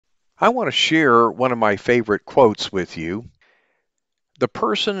I want to share one of my favorite quotes with you. The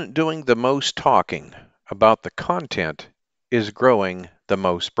person doing the most talking about the content is growing the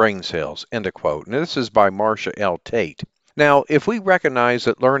most brain cells. End of quote. And this is by Marcia L. Tate. Now, if we recognize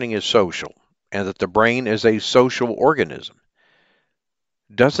that learning is social and that the brain is a social organism,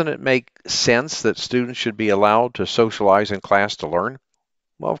 doesn't it make sense that students should be allowed to socialize in class to learn?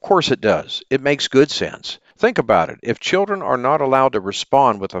 Well, of course it does. It makes good sense. Think about it. If children are not allowed to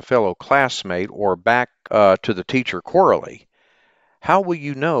respond with a fellow classmate or back to the teacher quarterly, how will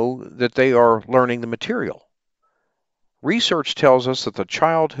you know that they are learning the material? Research tells us that the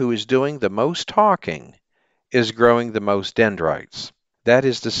child who is doing the most talking is growing the most dendrites. That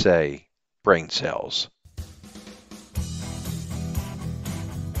is to say, brain cells.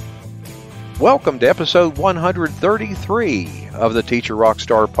 Welcome to episode 133 of the Teacher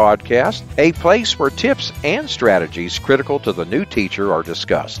Rockstar podcast, a place where tips and strategies critical to the new teacher are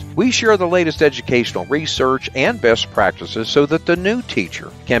discussed. We share the latest educational research and best practices so that the new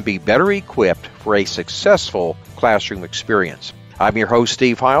teacher can be better equipped for a successful classroom experience. I'm your host,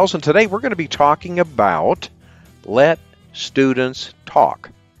 Steve Hiles, and today we're going to be talking about let students talk.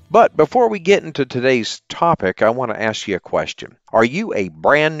 But before we get into today's topic, I want to ask you a question. Are you a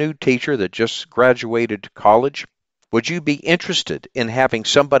brand new teacher that just graduated college? Would you be interested in having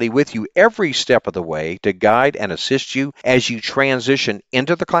somebody with you every step of the way to guide and assist you as you transition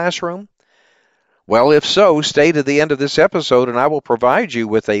into the classroom? Well, if so, stay to the end of this episode and I will provide you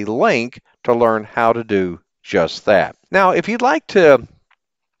with a link to learn how to do just that. Now, if you'd like to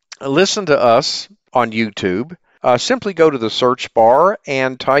listen to us on YouTube, simply go to the search bar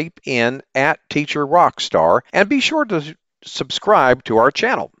and type in @Teacher Rockstar and be sure to subscribe to our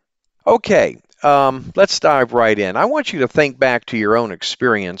channel. Okay, let's dive right in. I want you to think back to your own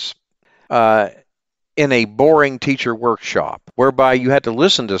experience in a boring teacher workshop whereby you had to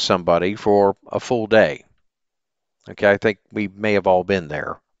listen to somebody for a full day. Okay, I think we may have all been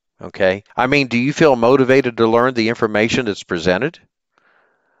there. Okay, I mean, do you feel motivated to learn the information that's presented?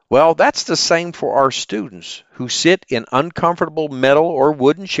 Well, that's the same for our students who sit in uncomfortable metal or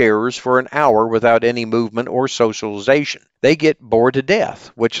wooden chairs for an hour without any movement or socialization. They get bored to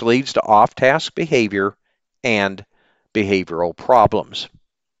death, which leads to off-task behavior and behavioral problems.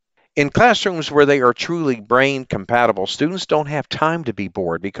 In classrooms where they are truly brain compatible, students don't have time to be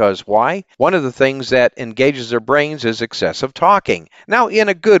bored because why? One of the things that engages their brains is excessive talking. Now, in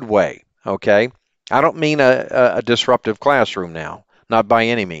a good way, okay? I don't mean a disruptive classroom now. Not by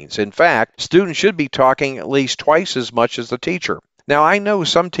any means. In fact, students should be talking at least twice as much as the teacher. Now, I know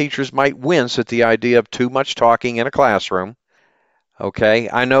some teachers might wince at the idea of too much talking in a classroom. Okay,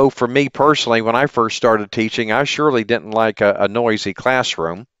 I know for me personally, when I first started teaching, I surely didn't like a noisy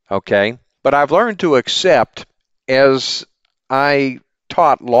classroom. Okay, but I've learned to accept as I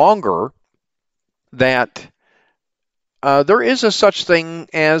taught longer that there is a such thing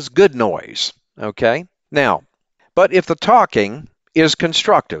as good noise. Okay, now, but if the talking is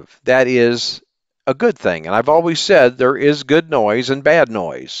constructive, that is a good thing. And I've always said there is good noise and bad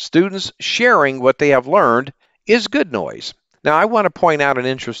noise. Students sharing what they have learned is good noise. Now, I want to point out an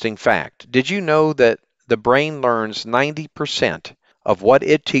interesting fact. Did you know that the brain learns 90% of what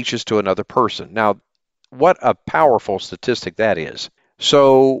it teaches to another person? Now, what a powerful statistic that is.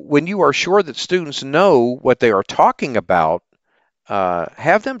 So when you are sure that students know what they are talking about,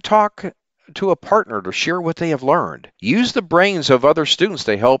 have them talk to a partner to share what they have learned. Use the brains of other students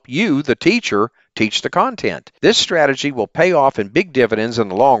to help you, the teacher, teach the content. This strategy will pay off in big dividends in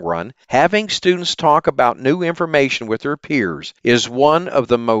the long run. Having students talk about new information with their peers is one of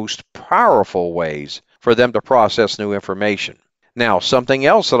the most powerful ways for them to process new information. Now, something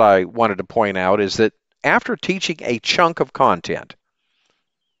else that I wanted to point out is that after teaching a chunk of content,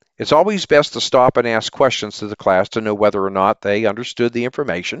 it's always best to stop and ask questions to the class to know whether or not they understood the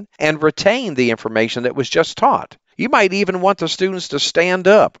information and retain the information that was just taught. You might even want the students to stand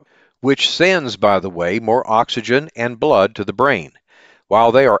up, which sends, by the way, more oxygen and blood to the brain,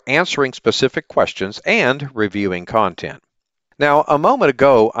 while they are answering specific questions and reviewing content. Now, a moment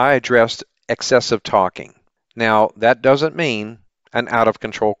ago, I addressed excessive talking. Now, that doesn't mean an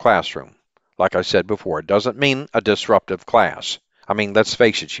out-of-control classroom. Like I said before, it doesn't mean a disruptive class. I mean, let's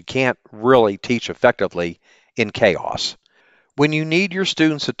face it, you can't really teach effectively in chaos. When you need your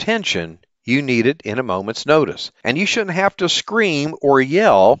students' attention, you need it in a moment's notice. And you shouldn't have to scream or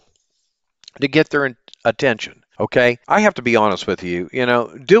yell to get their attention, okay? I have to be honest with you,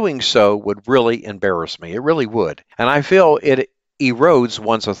 doing so would really embarrass me. It really would. And I feel it erodes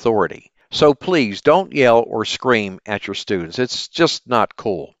one's authority. So please don't yell or scream at your students. It's just not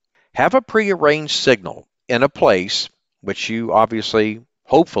cool. Have a prearranged signal in a place which you obviously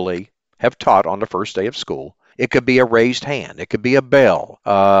hopefully have taught on the first day of school. It could be a raised hand. It could be a bell.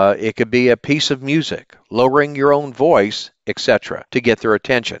 It could be a piece of music, lowering your own voice, etc., to get their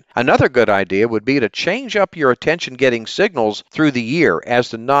attention. Another good idea would be to change up your attention-getting signals through the year as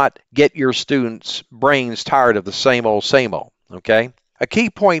to not get your students' brains tired of the same old, okay? A key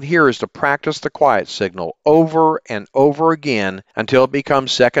point here is to practice the quiet signal over and over again until it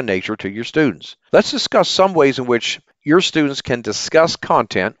becomes second nature to your students. Let's discuss some ways in which your students can discuss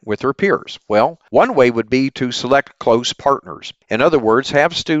content with their peers. Well, one way would be to select close partners. In other words,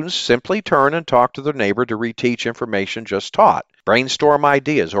 have students simply turn and talk to their neighbor to reteach information just taught, brainstorm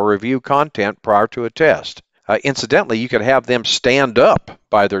ideas, or review content prior to a test. Incidentally, you could have them stand up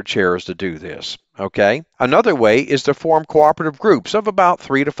by their chairs to do this. Okay. Another way is to form cooperative groups of about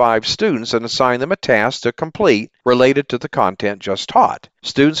 3 to 5 students and assign them a task to complete related to the content just taught.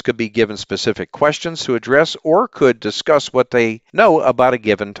 Students could be given specific questions to address or could discuss what they know about a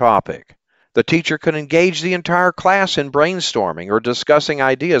given topic. The teacher could engage the entire class in brainstorming or discussing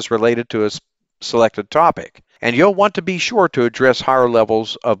ideas related to a selected topic. And you'll want to be sure to address higher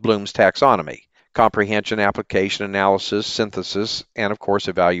levels of Bloom's taxonomy: comprehension, application, analysis, synthesis, and of course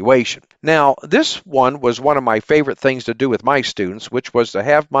evaluation. Now, this one was one of my favorite things to do with my students, which was to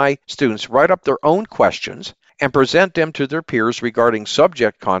have my students write up their own questions and present them to their peers regarding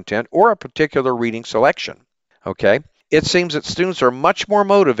subject content or a particular reading selection. Okay? It seems that students are much more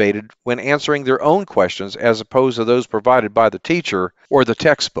motivated when answering their own questions as opposed to those provided by the teacher or the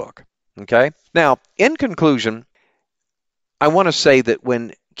textbook. Okay? Now, in conclusion, I want to say that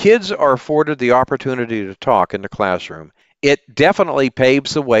when kids are afforded the opportunity to talk in the classroom, it definitely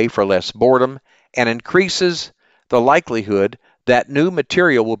paves the way for less boredom and increases the likelihood that new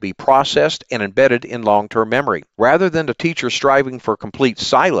material will be processed and embedded in long-term memory. Rather than the teacher striving for complete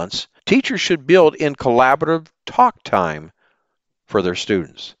silence, teachers should build in collaborative talk time for their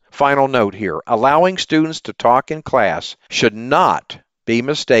students. Final note here: allowing students to talk in class should not be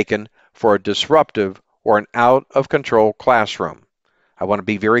mistaken for a disruptive or an out-of-control classroom. I want to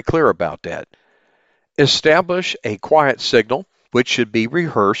be very clear about that. Establish a quiet signal, which should be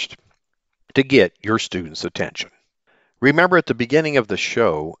rehearsed to get your students' attention. Remember, at the beginning of the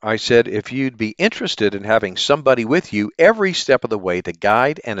show, I said if you'd be interested in having somebody with you every step of the way to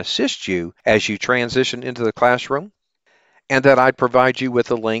guide and assist you as you transition into the classroom, and that I'd provide you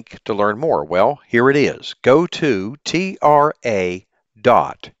with a link to learn more. Well, here it is. Go to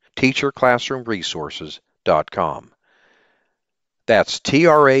tra.teacherclassroomresources.com. That's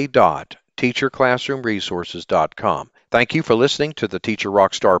tra.teacherclassroomresources.com. Thank you for listening to the Teacher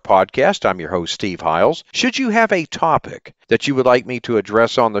Rockstar podcast. I'm your host, Steve Hiles. Should you have a topic that you would like me to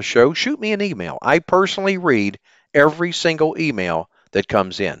address on the show, shoot me an email. I personally read every single email that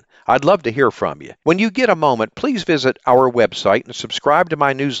comes in. I'd love to hear from you. When you get a moment, please visit our website and subscribe to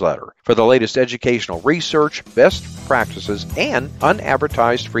my newsletter for the latest educational research, best practices, and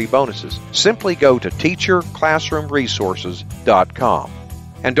unadvertised free bonuses. Simply go to teacherclassroomresources.com.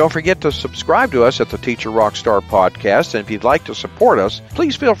 And don't forget to subscribe to us at the Teacher Rockstar podcast. And if you'd like to support us,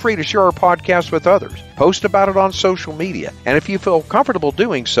 please feel free to share our podcast with others. Post about it on social media. And if you feel comfortable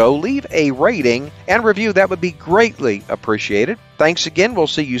doing so, leave a rating and review. That would be greatly appreciated. Thanks again. We'll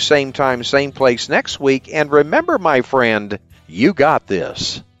see you same time, same place next week. And remember, my friend, you got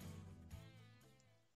this.